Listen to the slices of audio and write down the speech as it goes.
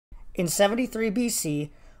In 73 BC,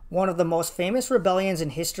 one of the most famous rebellions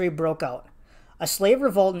in history broke out. A slave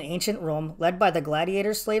revolt in ancient Rome led by the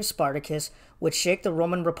gladiator slave Spartacus would shake the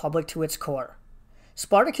Roman Republic to its core.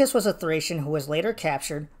 Spartacus was a Thracian who was later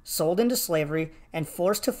captured, sold into slavery, and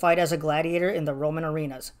forced to fight as a gladiator in the Roman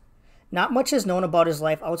arenas. Not much is known about his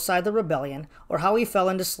life outside the rebellion or how he fell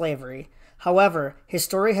into slavery. However, his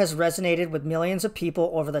story has resonated with millions of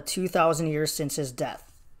people over the 2,000 years since his death.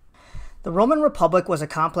 The Roman Republic was a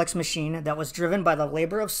complex machine that was driven by the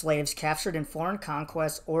labor of slaves captured in foreign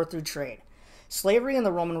conquests or through trade. Slavery in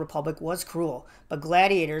the Roman Republic was cruel, but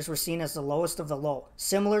gladiators were seen as the lowest of the low,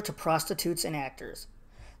 similar to prostitutes and actors.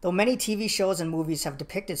 Though many TV shows and movies have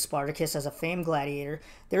depicted Spartacus as a famed gladiator,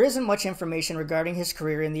 there isn't much information regarding his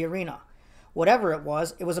career in the arena. Whatever it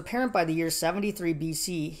was apparent by the year 73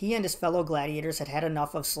 BC he and his fellow gladiators had had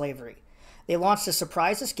enough of slavery. They launched a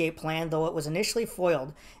surprise escape plan, though it was initially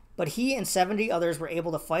foiled, but he and 70 others were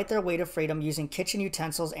able to fight their way to freedom using kitchen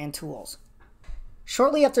utensils and tools.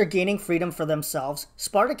 Shortly after gaining freedom for themselves,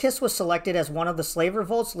 Spartacus was selected as one of the slave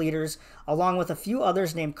revolt's leaders, along with a few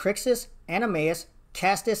others named Crassus, Anemaeus,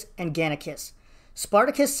 Castus, and Gannicus.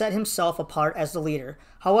 Spartacus set himself apart as the leader.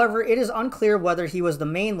 However, it is unclear whether he was the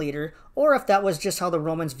main leader or if that was just how the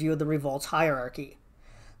Romans viewed the revolt's hierarchy.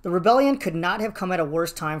 The rebellion could not have come at a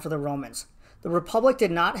worse time for the Romans. The Republic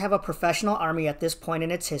did not have a professional army at this point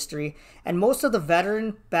in its history, and most of the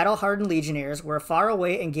veteran, battle-hardened legionnaires were far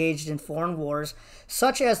away engaged in foreign wars,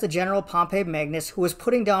 such as the general Pompey Magnus, who was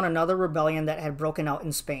putting down another rebellion that had broken out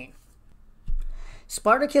in Spain.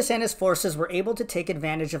 Spartacus and his forces were able to take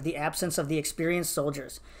advantage of the absence of the experienced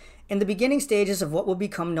soldiers. In the beginning stages of what would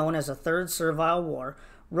become known as the Third Servile War,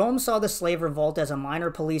 Rome saw the slave revolt as a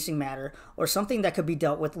minor policing matter or something that could be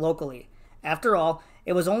dealt with locally. After all,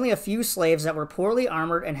 it was only a few slaves that were poorly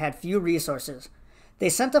armored and had few resources. They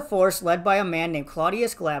sent a force led by a man named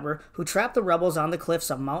Claudius Glaber, who trapped the rebels on the cliffs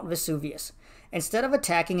of Mount Vesuvius. Instead of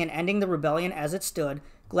attacking and ending the rebellion as it stood,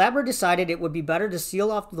 Glaber decided it would be better to seal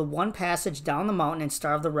off the one passage down the mountain and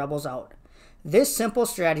starve the rebels out. This simple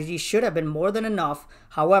strategy should have been more than enough.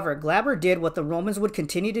 However, Glaber did what the Romans would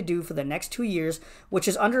continue to do for the next 2 years, which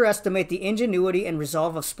is underestimate the ingenuity and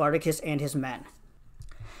resolve of Spartacus and his men.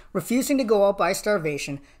 Refusing to go out by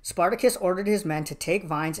starvation, Spartacus ordered his men to take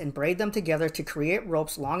vines and braid them together to create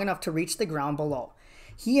ropes long enough to reach the ground below.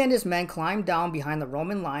 He and his men climbed down behind the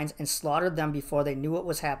Roman lines and slaughtered them before they knew what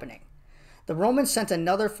was happening. The Romans sent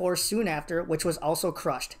another force soon after, which was also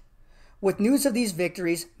crushed. With news of these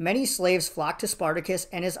victories, many slaves flocked to Spartacus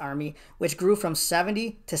and his army, which grew from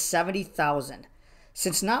 70 to 70,000.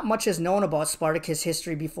 Since not much is known about Spartacus'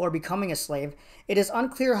 history before becoming a slave, it is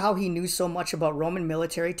unclear how he knew so much about Roman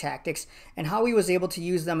military tactics and how he was able to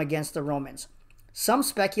use them against the Romans. Some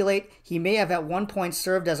speculate he may have at one point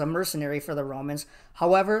served as a mercenary for the Romans.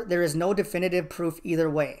 However, there is no definitive proof either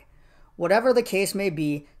way. Whatever the case may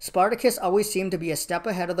be, Spartacus always seemed to be a step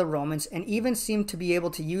ahead of the Romans and even seemed to be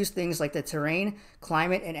able to use things like the terrain,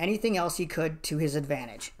 climate, and anything else he could to his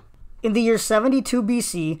advantage. In the year 72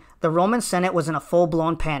 BC, the Roman Senate was in a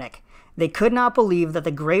full-blown panic. They could not believe that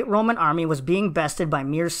the great Roman army was being bested by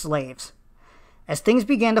mere slaves. As things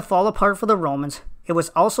began to fall apart for the Romans, it was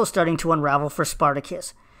also starting to unravel for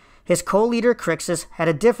Spartacus. His co-leader Crassus had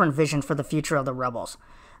a different vision for the future of the rebels.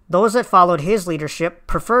 Those that followed his leadership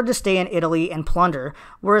preferred to stay in Italy and plunder,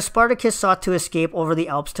 whereas Spartacus sought to escape over the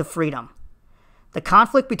Alps to freedom. The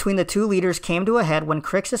conflict between the two leaders came to a head when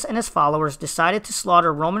Crassus and his followers decided to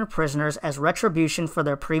slaughter Roman prisoners as retribution for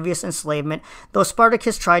their previous enslavement, though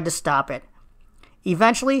Spartacus tried to stop it.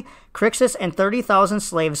 Eventually, Crassus and 30,000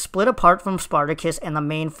 slaves split apart from Spartacus and the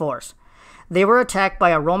main force. They were attacked by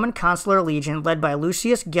a Roman consular legion led by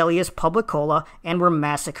Lucius Gellius Publicola and were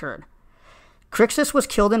massacred. Crassus was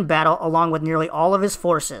killed in battle along with nearly all of his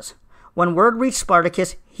forces. When word reached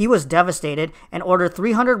Spartacus, he was devastated and ordered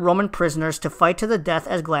 300 Roman prisoners to fight to the death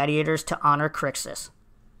as gladiators to honor Crassus.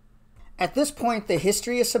 At this point, the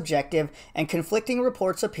history is subjective and conflicting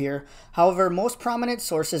reports appear. However, most prominent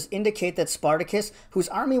sources indicate that Spartacus, whose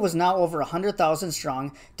army was now over 100,000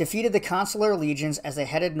 strong, defeated the consular legions as they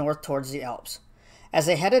headed north towards the Alps. As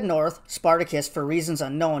they headed north, Spartacus, for reasons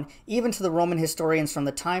unknown, even to the Roman historians from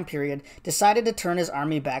the time period, decided to turn his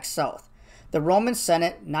army back south. The Roman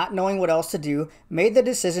Senate, not knowing what else to do, made the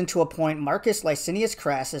decision to appoint Marcus Licinius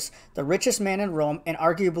Crassus, the richest man in Rome and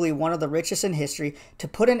arguably one of the richest in history, to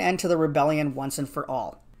put an end to the rebellion once and for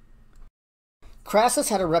all. Crassus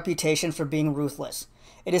had a reputation for being ruthless.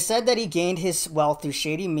 It is said that he gained his wealth through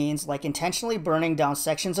shady means, like intentionally burning down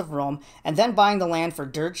sections of Rome and then buying the land for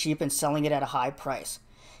dirt cheap and selling it at a high price.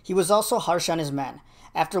 He was also harsh on his men.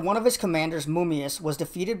 After one of his commanders, Mummius, was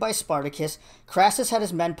defeated by Spartacus, Crassus had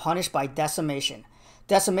his men punished by decimation.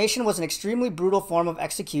 Decimation was an extremely brutal form of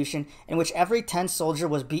execution in which every 10th soldier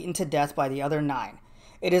was beaten to death by the other 9.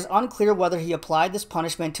 It is unclear whether he applied this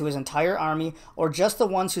punishment to his entire army or just the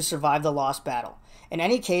ones who survived the lost battle. In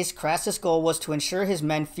any case, Crassus' goal was to ensure his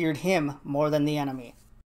men feared him more than the enemy.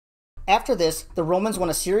 After this, the Romans won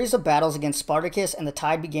a series of battles against Spartacus and the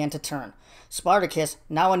tide began to turn. Spartacus,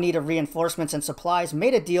 now in need of reinforcements and supplies,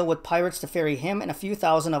 made a deal with pirates to ferry him and a few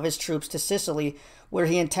thousand of his troops to Sicily, where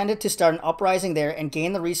he intended to start an uprising there and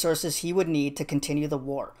gain the resources he would need to continue the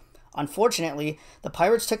war. Unfortunately, the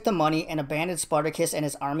pirates took the money and abandoned Spartacus and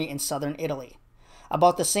his army in southern Italy.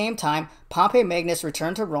 About the same time, Pompey Magnus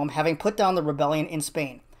returned to Rome, having put down the rebellion in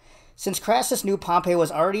Spain. Since Crassus knew Pompey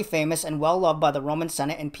was already famous and well loved by the Roman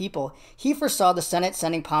Senate and people, he foresaw the Senate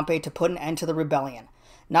sending Pompey to put an end to the rebellion.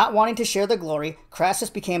 Not wanting to share the glory, Crassus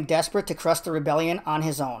became desperate to crush the rebellion on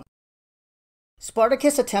his own.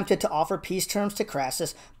 Spartacus attempted to offer peace terms to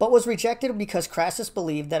Crassus, but was rejected because Crassus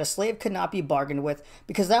believed that a slave could not be bargained with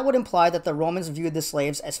because that would imply that the Romans viewed the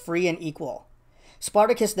slaves as free and equal.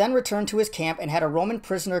 Spartacus then returned to his camp and had a Roman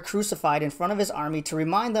prisoner crucified in front of his army to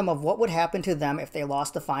remind them of what would happen to them if they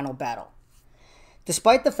lost the final battle.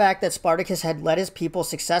 Despite the fact that Spartacus had led his people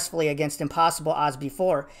successfully against impossible odds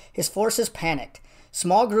before, his forces panicked.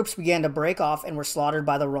 Small groups began to break off and were slaughtered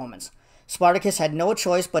by the Romans. Spartacus had no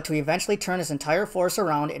choice but to eventually turn his entire force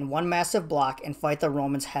around in one massive block and fight the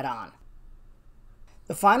Romans head-on.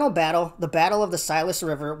 The final battle, the Battle of the Silus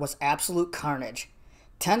River, was absolute carnage.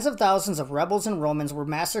 Tens of thousands of rebels and Romans were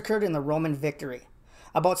massacred in the Roman victory.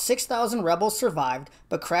 About 6,000 rebels survived,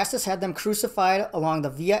 but Crassus had them crucified along the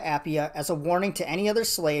Via Appia as a warning to any other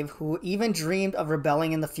slave who even dreamed of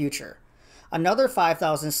rebelling in the future. Another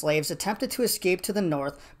 5,000 slaves attempted to escape to the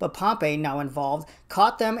north, but Pompey, now involved,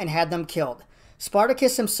 caught them and had them killed.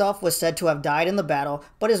 Spartacus himself was said to have died in the battle,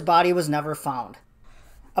 but his body was never found.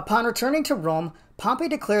 Upon returning to Rome, Pompey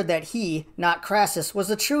declared that he, not Crassus, was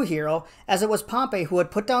the true hero, as it was Pompey who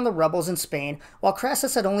had put down the rebels in Spain, while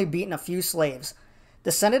Crassus had only beaten a few slaves.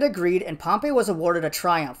 The Senate agreed, and Pompey was awarded a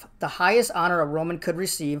triumph, the highest honor a Roman could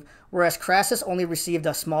receive, whereas Crassus only received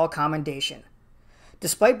a small commendation.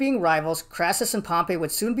 Despite being rivals, Crassus and Pompey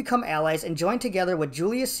would soon become allies and join together with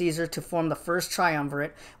Julius Caesar to form the First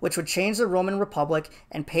Triumvirate, which would change the Roman Republic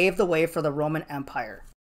and pave the way for the Roman Empire.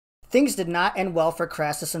 Things did not end well for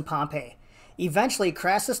Crassus and Pompey. Eventually,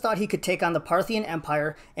 Crassus thought he could take on the Parthian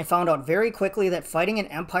Empire and found out very quickly that fighting an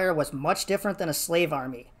empire was much different than a slave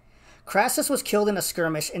army. Crassus was killed in a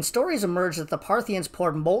skirmish, and stories emerged that the Parthians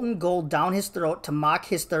poured molten gold down his throat to mock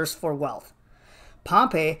his thirst for wealth.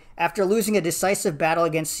 Pompey, after losing a decisive battle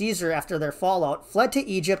against Caesar after their fallout, fled to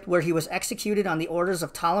Egypt, where he was executed on the orders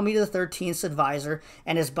of Ptolemy XIII's advisor,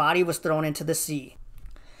 and his body was thrown into the sea.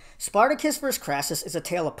 Spartacus vs. Crassus is a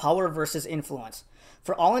tale of power versus influence.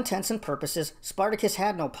 For all intents and purposes, Spartacus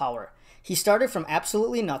had no power. He started from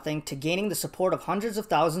absolutely nothing to gaining the support of hundreds of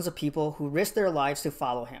thousands of people who risked their lives to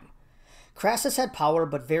follow him. Crassus had power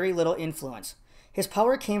but very little influence. His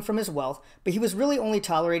power came from his wealth, but he was really only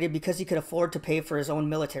tolerated because he could afford to pay for his own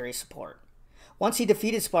military support. Once he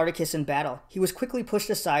defeated Spartacus in battle, he was quickly pushed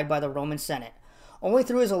aside by the Roman Senate. Only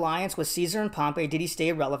through his alliance with Caesar and Pompey did he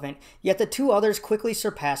stay relevant, yet the two others quickly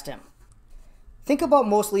surpassed him. Think about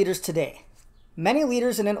most leaders today. Many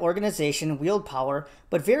leaders in an organization wield power,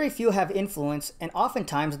 but very few have influence, and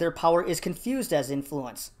oftentimes their power is confused as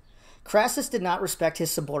influence. Crassus did not respect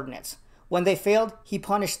his subordinates. When they failed, he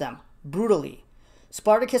punished them, brutally.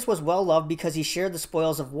 Spartacus was well loved because he shared the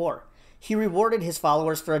spoils of war. He rewarded his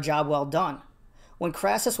followers for a job well done. When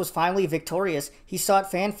Crassus was finally victorious, he sought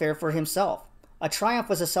fanfare for himself. A triumph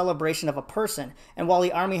was a celebration of a person, and while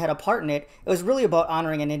the army had a part in it, it was really about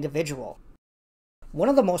honoring an individual. One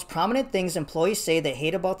of the most prominent things employees say they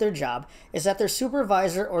hate about their job is that their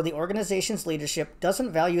supervisor or the organization's leadership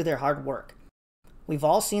doesn't value their hard work. We've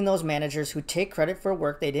all seen those managers who take credit for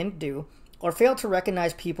work they didn't do, or fail to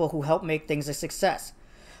recognize people who help make things a success.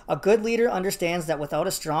 A good leader understands that without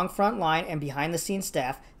a strong front line and behind-the-scenes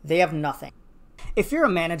staff, they have nothing. If you're a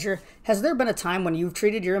manager, has there been a time when you've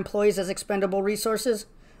treated your employees as expendable resources?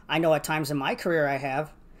 I know at times in my career I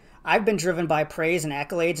have. I've been driven by praise and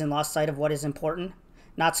accolades and lost sight of what is important.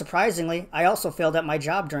 Not surprisingly, I also failed at my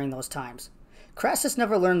job during those times. Crassus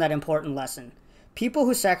never learned that important lesson. People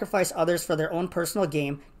who sacrifice others for their own personal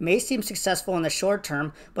gain may seem successful in the short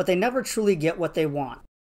term, but they never truly get what they want.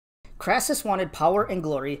 Crassus wanted power and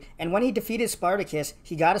glory, and when he defeated Spartacus,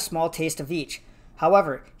 he got a small taste of each.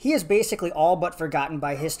 However, he is basically all but forgotten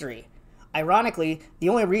by history. Ironically, the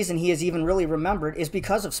only reason he is even really remembered is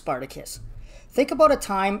because of Spartacus. Think about a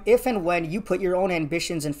time if and when you put your own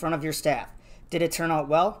ambitions in front of your staff. Did it turn out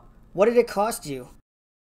well? What did it cost you?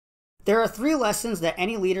 There are 3 lessons that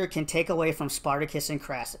any leader can take away from Spartacus and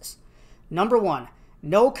Crassus. Number 1,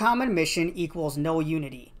 no common mission equals no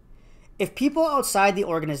unity. If people outside the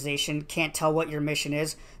organization can't tell what your mission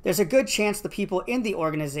is, there's a good chance the people in the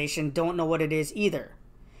organization don't know what it is either.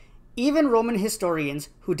 Even Roman historians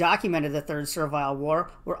who documented the Third Servile War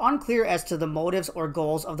were unclear as to the motives or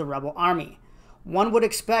goals of the rebel army. One would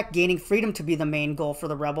expect gaining freedom to be the main goal for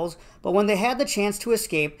the rebels, but when they had the chance to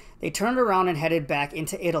escape, they turned around and headed back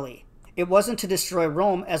into Italy. It wasn't to destroy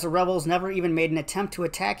Rome, as the rebels never even made an attempt to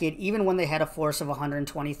attack it even when they had a force of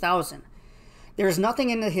 120,000. There is nothing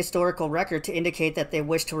in the historical record to indicate that they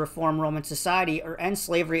wished to reform Roman society or end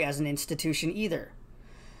slavery as an institution either.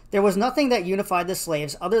 There was nothing that unified the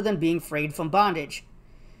slaves other than being freed from bondage.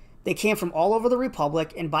 They came from all over the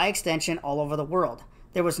Republic and by extension all over the world.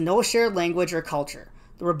 There was no shared language or culture.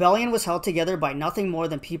 The rebellion was held together by nothing more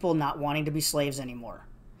than people not wanting to be slaves anymore.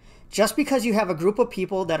 Just because you have a group of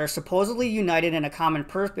people that are supposedly united in a common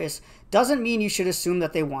purpose doesn't mean you should assume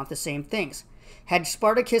that they want the same things. Had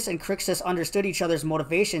Spartacus and Crassus understood each other's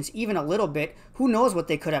motivations even a little bit, who knows what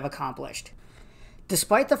they could have accomplished.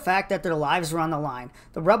 Despite the fact that their lives were on the line,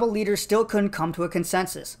 the rebel leaders still couldn't come to a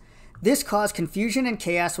consensus. This caused confusion and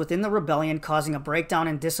chaos within the rebellion, causing a breakdown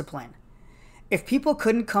in discipline. If people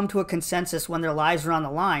couldn't come to a consensus when their lives were on the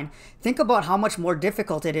line, think about how much more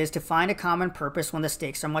difficult it is to find a common purpose when the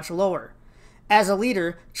stakes are much lower. As a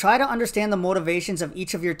leader, try to understand the motivations of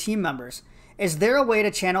each of your team members. Is there a way to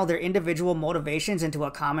channel their individual motivations into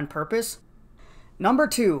a common purpose? Number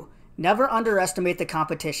 2, never underestimate the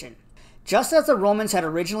competition. Just as the Romans had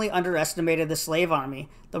originally underestimated the slave army,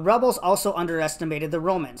 the rebels also underestimated the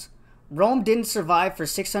Romans. Rome didn't survive for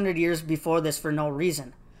 600 years before this for no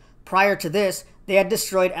reason. Prior to this, they had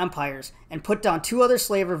destroyed empires and put down 2 other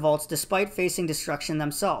slave revolts despite facing destruction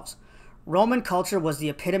themselves. Roman culture was the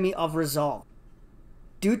epitome of resolve.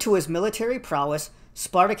 Due to his military prowess,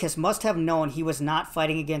 Spartacus must have known he was not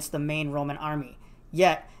fighting against the main Roman army.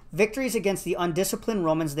 Yet, victories against the undisciplined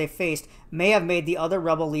Romans they faced may have made the other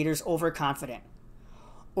rebel leaders overconfident.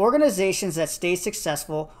 Organizations that stay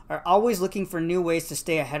successful are always looking for new ways to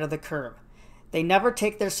stay ahead of the curve. They never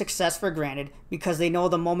take their success for granted because they know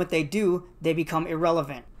the moment they do, they become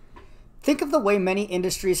irrelevant. Think of the way many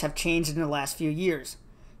industries have changed in the last few years.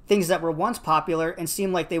 Things that were once popular and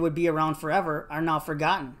seemed like they would be around forever are now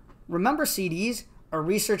forgotten. Remember CDs or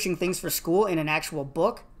researching things for school in an actual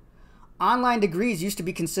book? Online degrees used to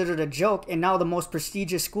be considered a joke, and now the most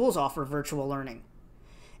prestigious schools offer virtual learning.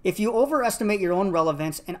 If you overestimate your own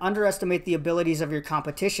relevance and underestimate the abilities of your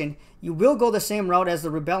competition, you will go the same route as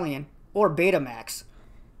the rebellion, or Betamax.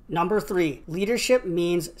 Number 3, leadership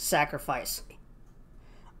means sacrifice.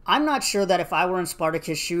 I'm not sure that if I were in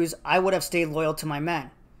Spartacus' shoes, I would have stayed loyal to my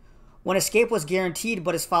men. When escape was guaranteed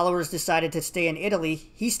but his followers decided to stay in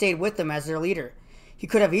Italy, he stayed with them as their leader. He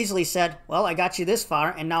could have easily said, well, I got you this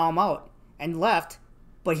far and now I'm out, and left,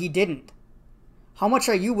 but he didn't. How much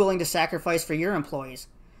are you willing to sacrifice for your employees?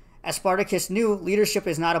 As Spartacus knew, leadership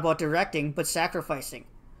is not about directing, but sacrificing.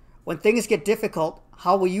 When things get difficult,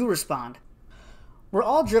 how will you respond? We're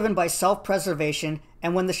all driven by self-preservation,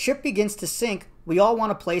 and when the ship begins to sink, we all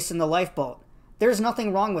want a place in the lifeboat. There's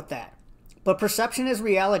nothing wrong with that. But perception is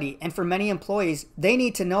reality, and for many employees, they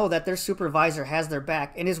need to know that their supervisor has their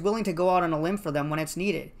back and is willing to go out on a limb for them when it's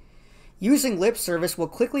needed. Using lip service will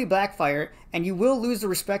quickly backfire, and you will lose the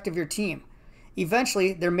respect of your team.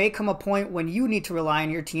 Eventually, there may come a point when you need to rely on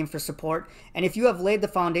your team for support, and if you have laid the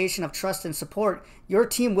foundation of trust and support, your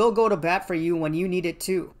team will go to bat for you when you need it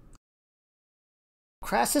too.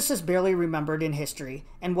 Crassus is barely remembered in history,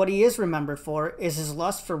 and what he is remembered for is his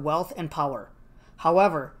lust for wealth and power.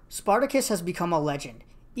 However, Spartacus has become a legend.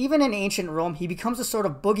 Even in ancient Rome, he becomes a sort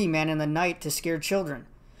of boogeyman in the night to scare children.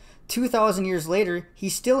 2,000 years later, he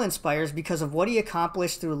still inspires because of what he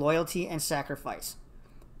accomplished through loyalty and sacrifice.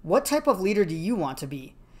 What type of leader do you want to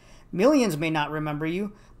be? Millions may not remember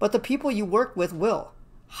you, but the people you work with will.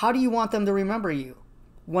 How do you want them to remember you?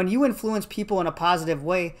 When you influence people in a positive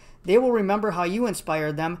way, they will remember how you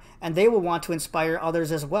inspired them, and they will want to inspire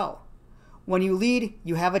others as well. When you lead,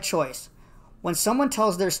 you have a choice. When someone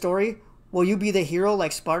tells their story, will you be the hero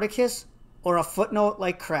like Spartacus or a footnote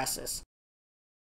like Crassus?